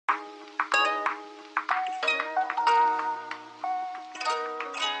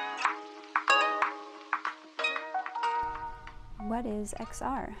what is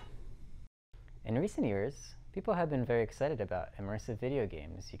XR? In recent years, people have been very excited about immersive video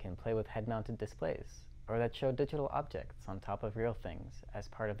games you can play with head-mounted displays, or that show digital objects on top of real things as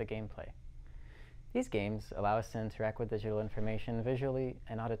part of the gameplay. These games allow us to interact with digital information visually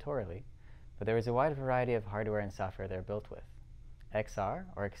and auditorily, but there is a wide variety of hardware and software they're built with. XR,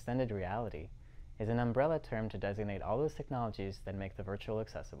 or extended reality, is an umbrella term to designate all those technologies that make the virtual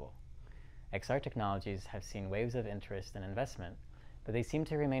accessible. XR technologies have seen waves of interest and investment, but they seem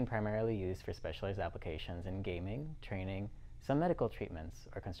to remain primarily used for specialized applications in gaming, training, some medical treatments,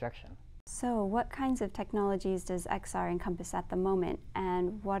 or construction. So what kinds of technologies does XR encompass at the moment,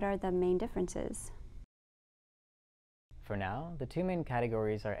 and what are the main differences? For now, the two main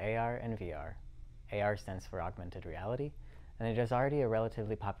categories are AR and VR. AR stands for augmented reality, and it is already a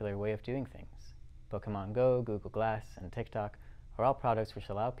relatively popular way of doing things. Pokemon Go, Google Glass, and TikTok are all products which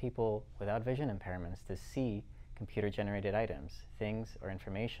allow people without vision impairments to see computer-generated items, things, or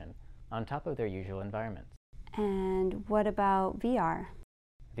information on top of their usual environments. And what about VR?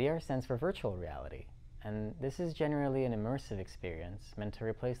 VR stands for virtual reality, and this is generally an immersive experience meant to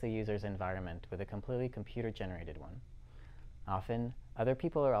replace the user's environment with a completely computer-generated one. Often, other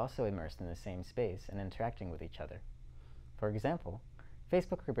people are also immersed in the same space and interacting with each other. For example,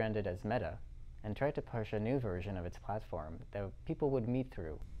 Facebook rebranded as Meta and tried to push a new version of its platform that people would meet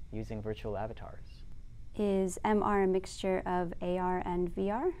through using virtual avatars. Is MR a mixture of AR and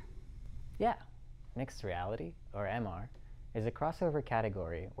VR? Yeah, mixed reality, or MR, is a crossover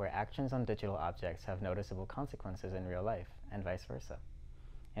category where actions on digital objects have noticeable consequences in real life, and vice versa.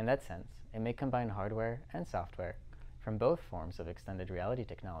 In that sense, it may combine hardware and software from both forms of extended reality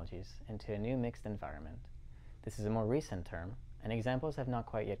technologies into a new mixed environment. This is a more recent term, and examples have not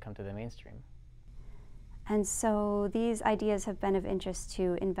quite yet come to the mainstream. And so these ideas have been of interest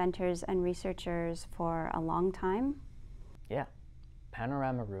to inventors and researchers for a long time? Yeah.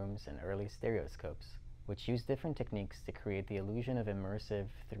 Panorama rooms and early stereoscopes, which use different techniques to create the illusion of immersive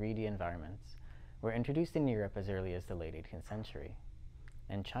 3D environments, were introduced in Europe as early as the late 18th century.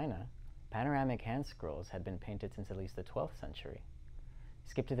 In China, panoramic hand scrolls had been painted since at least the 12th century.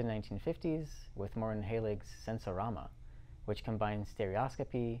 Skip to the 1950s with Morton Halig's Sensorama, which combines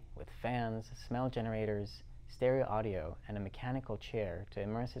stereoscopy with fans, smell generators, stereo audio, and a mechanical chair to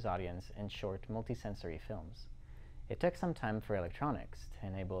immerse his audience in short, multisensory films. It took some time for electronics to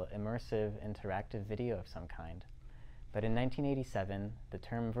enable immersive, interactive video of some kind, but in 1987, the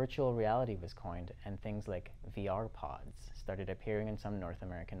term virtual reality was coined and things like VR pods started appearing in some North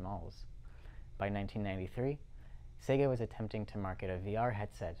American malls. By 1993, Sega was attempting to market a VR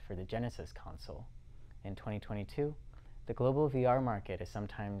headset for the Genesis console. In 2022, the global VR market is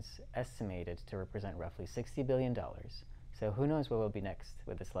sometimes estimated to represent roughly $60 billion, so who knows what will be next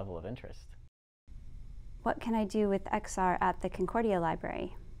with this level of interest. What can I do with XR at the Concordia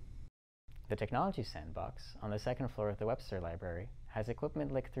Library? The Technology Sandbox, on the second floor of the Webster Library, has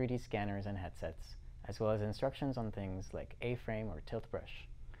equipment like 3D scanners and headsets, as well as instructions on things like A-frame or tilt brush.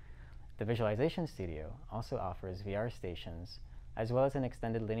 The Visualization Studio also offers VR stations, as well as an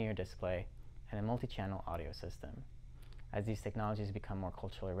extended linear display and a multi-channel audio system. As these technologies become more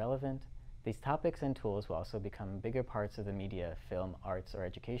culturally relevant, these topics and tools will also become bigger parts of the media, film, arts, or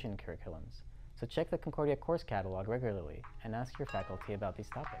education curriculums. So check the Concordia course catalog regularly and ask your faculty about these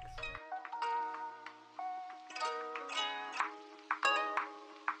topics.